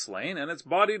animal was slain, and its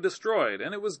body destroyed,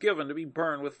 and it was given to be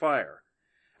burned with fire.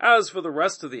 As for the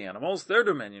rest of the animals, their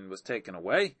dominion was taken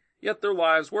away, yet their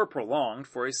lives were prolonged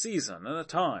for a season and a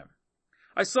time.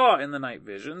 I saw in the night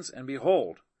visions, and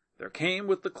behold, there came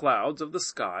with the clouds of the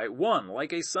sky one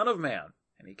like a son of man,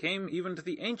 and he came even to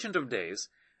the Ancient of Days,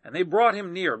 and they brought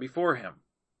him near before him.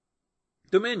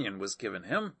 Dominion was given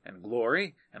him, and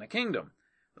glory, and a kingdom,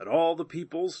 that all the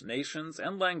peoples, nations,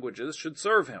 and languages should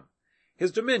serve him.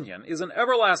 His dominion is an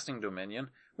everlasting dominion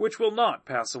which will not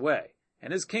pass away,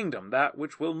 and his kingdom that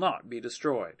which will not be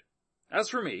destroyed. As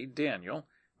for me, Daniel,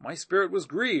 my spirit was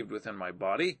grieved within my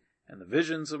body, and the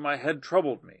visions of my head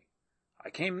troubled me. I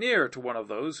came near to one of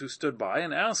those who stood by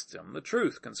and asked him the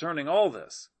truth concerning all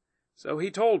this. So he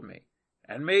told me,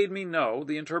 and made me know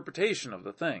the interpretation of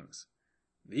the things.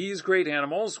 These great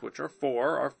animals, which are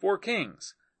 4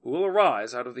 kings, who will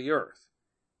arise out of the earth.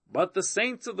 But the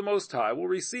saints of the Most High will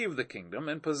receive the kingdom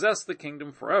and possess the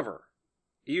kingdom forever,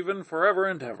 even forever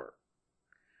and ever.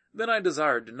 Then I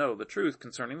desired to know the truth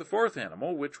concerning the 4th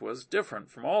animal, which was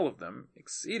different from all of them,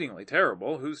 exceedingly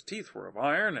terrible, whose teeth were of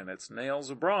iron and its nails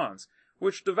of bronze,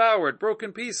 which devoured, broke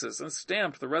in pieces, and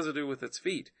stamped the residue with its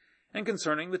feet, and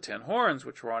concerning the 10 horns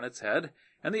which were on its head,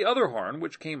 and the other horn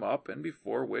which came up, and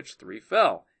before which 3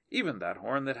 fell, even that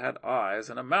horn that had eyes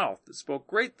and a mouth that spoke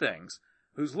great things,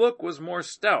 whose look was more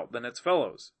stout than its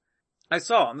fellows. I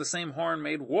saw and the same horn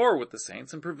made war with the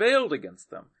saints and prevailed against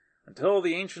them, until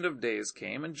the Ancient of Days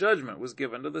came, and judgment was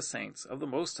given to the saints of the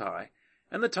Most High,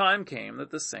 and the time came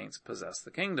that the saints possessed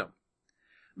the kingdom.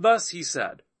 Thus he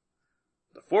said,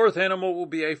 The 4th animal will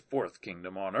be a 4th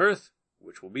kingdom on earth,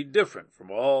 which will be different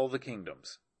from all the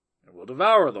kingdoms. It will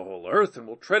devour the whole earth, and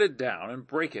will tread it down and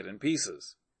break it in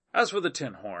pieces. As for the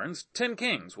 10 horns, 10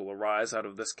 kings will arise out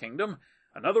of this kingdom.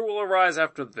 Another will arise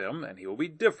after them, and he will be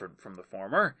different from the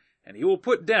former, and he will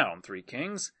put down 3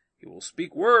 kings. He will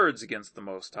speak words against the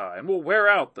Most High, and will wear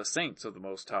out the saints of the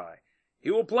Most High. He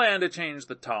will plan to change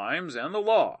the times and the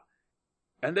law,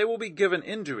 and they will be given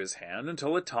into his hand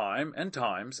until a time and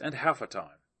times and half a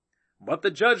time. But the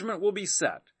judgment will be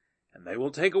set, and they will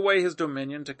take away his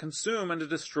dominion to consume and to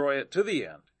destroy it to the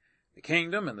end. The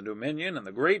kingdom and the dominion and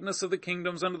the greatness of the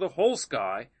kingdoms under the whole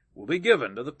sky will be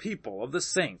given to the people of the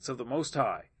saints of the Most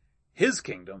High. His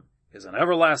kingdom is an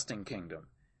everlasting kingdom,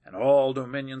 and all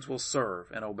dominions will serve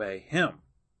and obey him.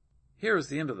 Here is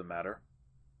the end of the matter.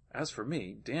 As for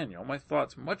me, Daniel, my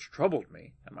thoughts much troubled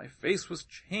me, and my face was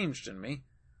changed in me,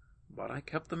 but I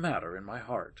kept the matter in my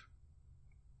heart.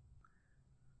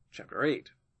 Chapter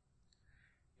 8.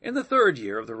 In the 3rd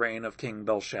year of the reign of King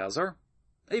Belshazzar,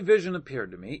 a vision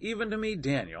appeared to me, even to me,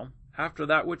 Daniel, after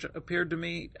that which appeared to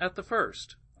me at the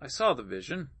first. I saw the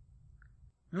vision.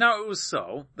 Now it was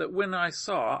so, that when I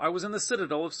saw, I was in the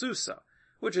citadel of Susa,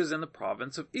 which is in the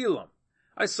province of Elam.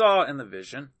 I saw in the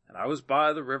vision, and I was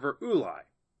by the river Ulai.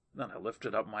 Then I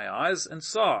lifted up my eyes, and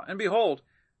saw, and behold,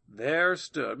 there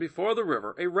stood before the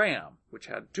river a ram, which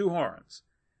had 2 horns.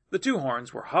 The 2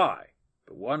 horns were high,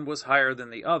 but one was higher than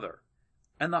the other,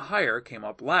 and the higher came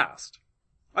up last.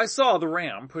 I saw the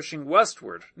ram pushing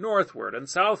westward, northward, and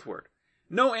southward.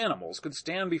 No animals could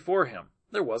stand before him.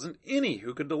 There wasn't any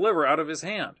who could deliver out of his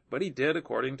hand, but he did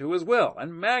according to his will,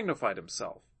 and magnified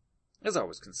himself. As I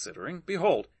was considering,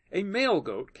 behold, a male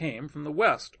goat came from the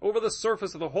west over the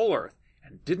surface of the whole earth,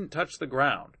 and didn't touch the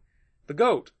ground. The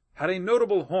goat had a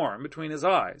notable horn between his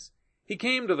eyes. He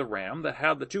came to the ram that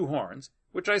had the 2 horns,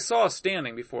 which I saw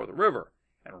standing before the river,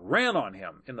 and ran on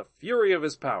him in the fury of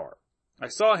his power. I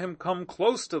saw him come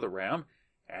close to the ram,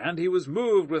 and he was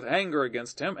moved with anger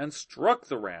against him, and struck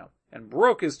the ram, and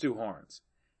broke his 2 horns.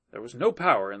 There was no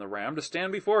power in the ram to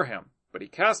stand before him, but he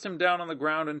cast him down on the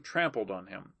ground and trampled on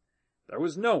him. There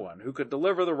was no one who could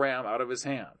deliver the ram out of his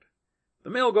hand. The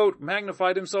male goat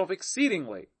magnified himself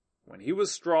exceedingly. When he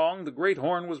was strong, the great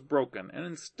horn was broken, and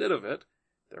instead of it,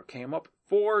 there came up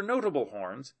 4 notable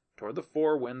horns toward the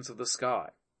 4 winds of the sky.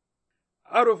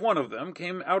 Out of one of them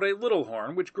came out a little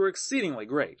horn which grew exceedingly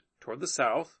great, toward the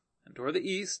south, and toward the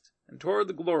east, and toward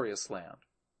the glorious land.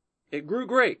 It grew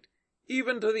great,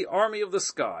 even to the army of the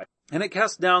sky, and it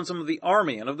cast down some of the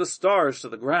army and of the stars to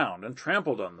the ground, and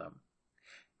trampled on them.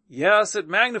 Yes, it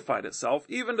magnified itself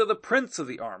even to the prince of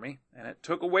the army, and it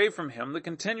took away from him the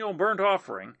continual burnt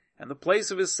offering, and the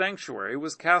place of his sanctuary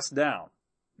was cast down.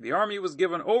 The army was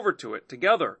given over to it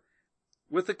together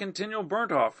with the continual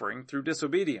burnt offering through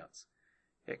disobedience.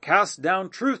 It cast down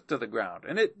truth to the ground,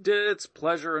 and it did its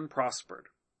pleasure and prospered.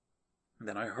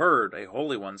 Then I heard a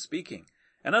holy one speaking,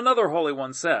 and another holy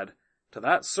one said to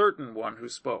that certain one who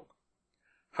spoke,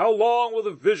 "How long will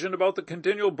the vision about the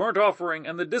continual burnt offering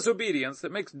and the disobedience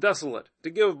that makes desolate to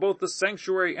give both the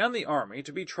sanctuary and the army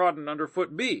to be trodden under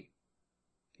foot be?"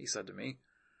 He said to me,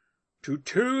 "To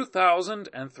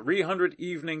 2,300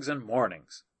 evenings and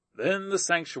mornings. Then the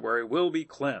sanctuary will be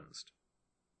cleansed."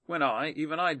 When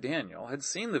even I, Daniel, had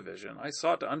seen the vision, I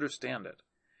sought to understand it.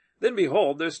 Then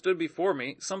behold, there stood before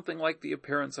me something like the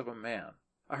appearance of a man.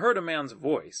 I heard a man's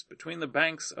voice between the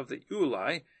banks of the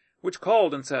Ulai, which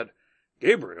called and said,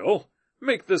 "Gabriel,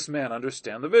 make this man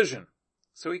understand the vision."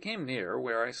 So he came near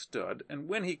where I stood, and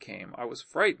when he came, I was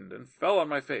frightened and fell on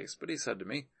my face. But he said to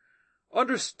me,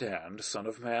 "Understand, son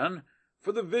of man,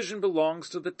 for the vision belongs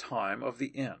to the time of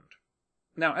the end."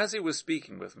 Now as he was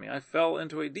speaking with me, I fell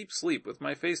into a deep sleep with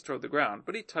my face toward the ground,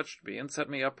 but he touched me and set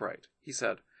me upright. He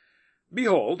said,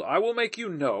 "Behold, I will make you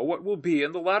know what will be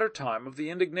in the latter time of the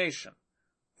indignation,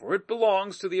 for it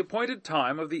belongs to the appointed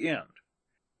time of the end.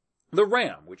 The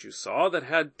ram which you saw that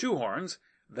had 2 horns,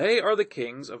 they are the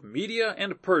kings of Media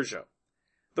and Persia.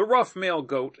 The rough male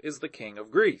goat is the king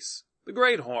of Greece. The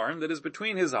great horn that is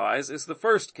between his eyes is the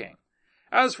first king.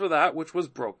 As for that which was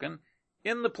broken,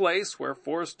 in the place where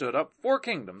 4 stood up, 4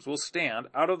 kingdoms will stand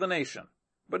out of the nation,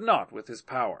 but not with his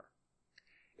power.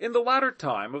 In the latter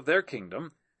time of their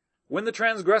kingdom, when the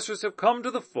transgressors have come to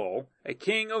the full, a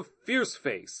king of fierce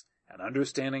face and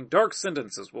understanding dark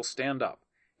sentences will stand up.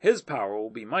 His power will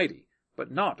be mighty,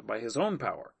 but not by his own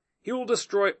power. He will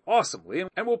destroy awesomely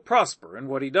and will prosper in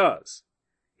what he does.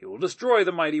 He will destroy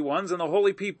the mighty ones and the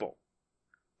holy people.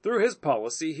 Through his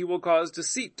policy he will cause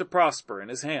deceit to prosper in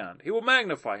his hand. He will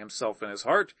magnify himself in his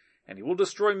heart, and he will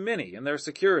destroy many in their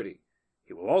security.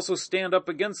 He will also stand up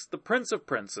against the prince of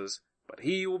princes, but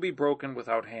he will be broken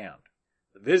without hand.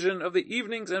 The vision of the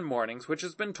evenings and mornings which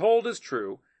has been told is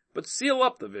true, but seal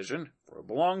up the vision, for it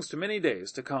belongs to many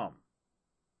days to come."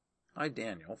 I,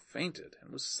 Daniel, fainted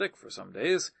and was sick for some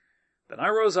days. Then I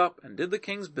rose up and did the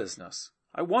king's business.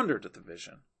 I wondered at the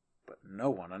vision, but no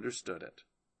one understood it.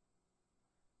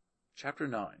 Chapter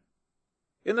 9.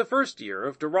 In the 1st year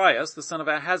of Darius the son of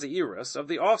Ahasuerus, of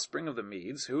the offspring of the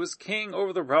Medes, who was king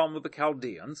over the realm of the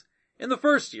Chaldeans, in the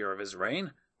 1st year of his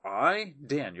reign, I,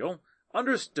 Daniel,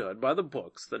 understood by the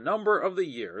books the number of the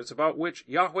years about which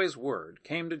Yahweh's word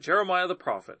came to Jeremiah the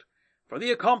prophet, for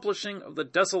the accomplishing of the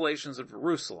desolations of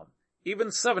Jerusalem,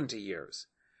 even 70 years.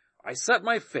 I set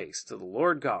my face to the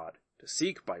Lord God, to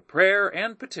seek by prayer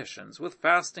and petitions with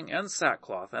fasting and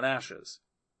sackcloth and ashes.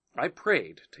 I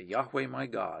prayed to Yahweh my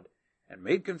God, and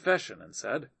made confession, and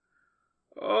said,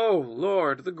 "O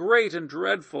Lord, the great and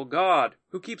dreadful God,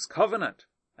 who keeps covenant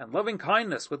and loving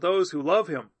kindness with those who love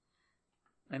him,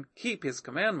 and keep his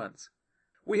commandments.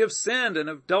 We have sinned and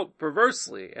have dealt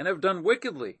perversely, and have done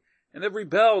wickedly, and have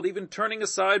rebelled, even turning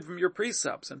aside from your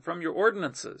precepts and from your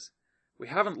ordinances. We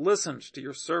haven't listened to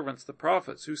your servants the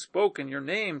prophets, who spoke in your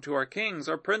name to our kings,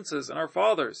 our princes, and our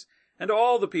fathers, and to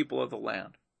all the people of the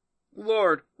land.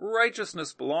 Lord,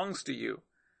 righteousness belongs to you,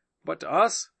 but to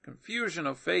us confusion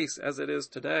of face as it is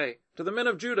today, to the men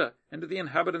of Judah, and to the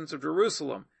inhabitants of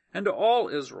Jerusalem, and to all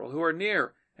Israel who are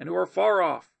near and who are far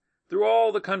off, through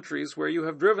all the countries where you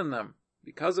have driven them,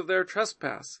 because of their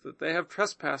trespass, that they have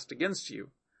trespassed against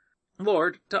you.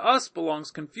 Lord, to us belongs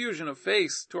confusion of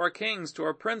face, to our kings, to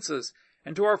our princes,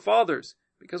 and to our fathers,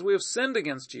 because we have sinned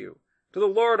against you. To the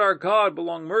Lord our God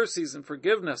belong mercies and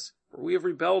forgiveness, for we have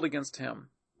rebelled against him.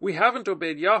 We haven't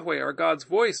obeyed Yahweh our God's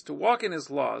voice to walk in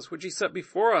his laws, which he set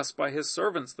before us by his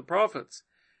servants the prophets.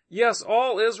 Yes,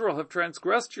 all Israel have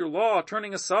transgressed your law,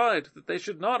 turning aside, that they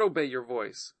should not obey your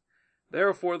voice.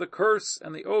 Therefore the curse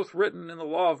and the oath written in the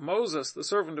law of Moses, the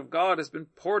servant of God, has been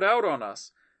poured out on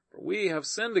us, for we have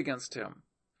sinned against him.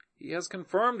 He has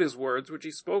confirmed his words which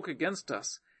he spoke against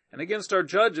us, and against our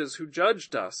judges who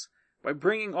judged us, by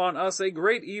bringing on us a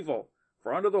great evil,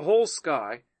 for under the whole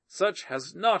sky such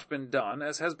has not been done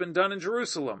as has been done in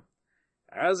Jerusalem.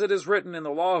 As it is written in the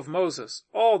law of Moses,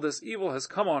 all this evil has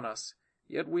come on us,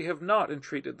 yet we have not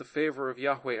entreated the favor of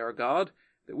Yahweh our God,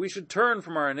 that we should turn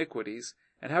from our iniquities,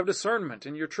 and have discernment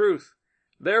in your truth.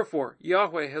 Therefore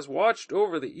Yahweh has watched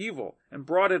over the evil, and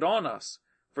brought it on us.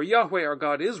 For Yahweh our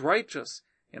God is righteous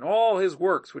in all his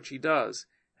works which he does,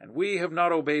 and we have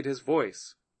not obeyed his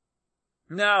voice.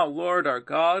 Now, Lord our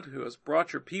God, who has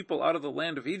brought your people out of the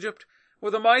land of Egypt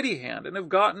with a mighty hand, and have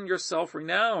gotten yourself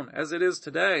renown, as it is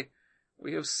today,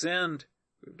 we have sinned,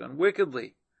 we have done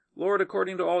wickedly. Lord,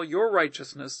 according to all your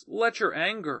righteousness, let your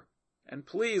anger, and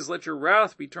please let your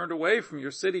wrath be turned away from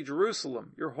your city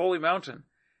Jerusalem, your holy mountain,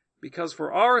 because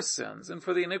for our sins and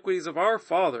for the iniquities of our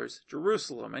fathers,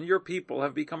 Jerusalem and your people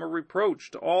have become a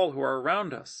reproach to all who are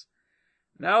around us.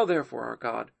 Now therefore, our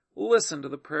God, listen to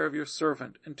the prayer of your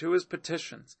servant and to his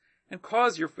petitions, and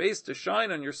cause your face to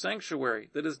shine on your sanctuary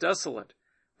that is desolate,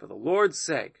 for the Lord's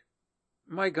sake.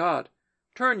 My God,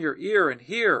 turn your ear and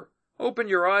hear, open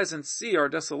your eyes and see our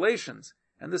desolations,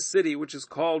 and the city which is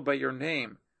called by your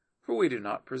name. For we do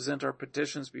not present our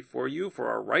petitions before you for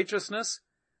our righteousness,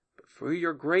 but for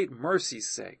your great mercy's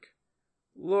sake.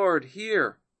 Lord,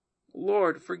 hear.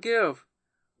 Lord, forgive.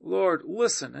 Lord,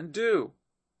 listen and do.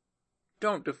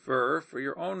 Don't defer for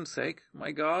your own sake,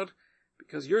 my God,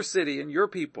 because your city and your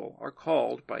people are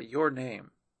called by your name.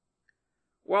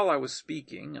 While I was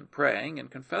speaking and praying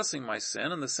and confessing my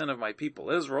sin and the sin of my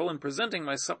people Israel and presenting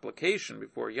my supplication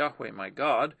before Yahweh my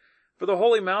God for the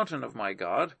holy mountain of my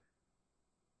God,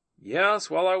 yes,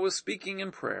 while I was speaking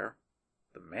in prayer,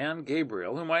 the man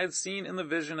Gabriel, whom I had seen in the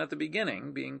vision at the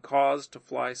beginning, being caused to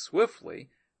fly swiftly,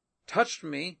 touched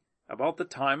me about the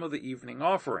time of the evening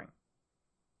offering.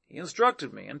 He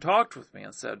instructed me and talked with me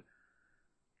and said,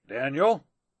 Daniel,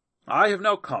 I have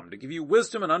now come to give you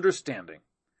wisdom and understanding.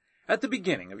 At the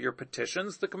beginning of your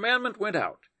petitions the commandment went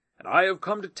out, and I have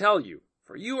come to tell you,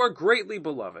 for you are greatly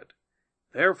beloved.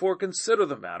 Therefore consider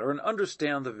the matter and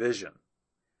understand the vision.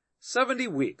 70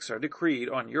 weeks are decreed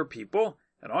on your people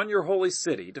and on your holy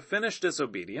city to finish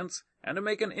disobedience and to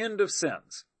make an end of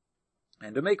sins,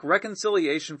 and to make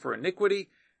reconciliation for iniquity,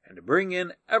 and to bring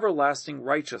in everlasting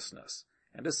righteousness,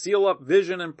 and to seal up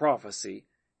vision and prophecy,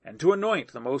 and to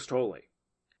anoint the most holy.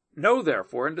 Know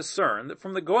therefore and discern that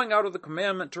from the going out of the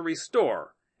commandment to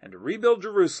restore and to rebuild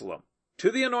Jerusalem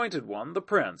to the Anointed One, the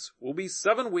Prince, will be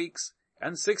 7 weeks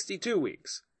and 62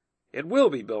 weeks. It will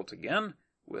be built again,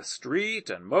 with street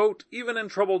and moat, even in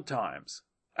troubled times.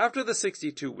 After the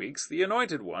 62 weeks, the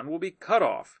Anointed One will be cut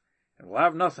off, and will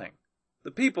have nothing.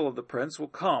 The people of the Prince will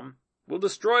come, will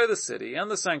destroy the city and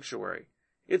the sanctuary.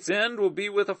 Its end will be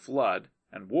with a flood,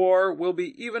 and war will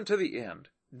be even to the end.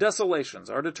 Desolations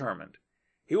are determined.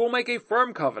 He will make a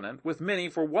firm covenant with many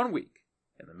for 1 week.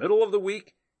 In the middle of the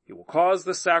week, he will cause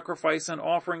the sacrifice and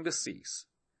offering to cease.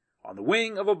 On the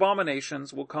wing of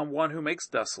abominations will come one who makes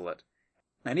desolate,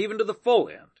 and even to the full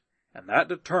end, and that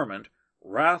determined,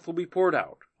 wrath will be poured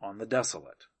out on the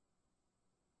desolate.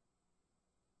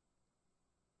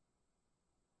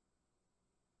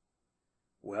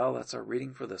 Well, that's our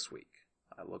reading for this week.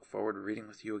 I look forward to reading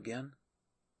with you again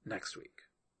next week.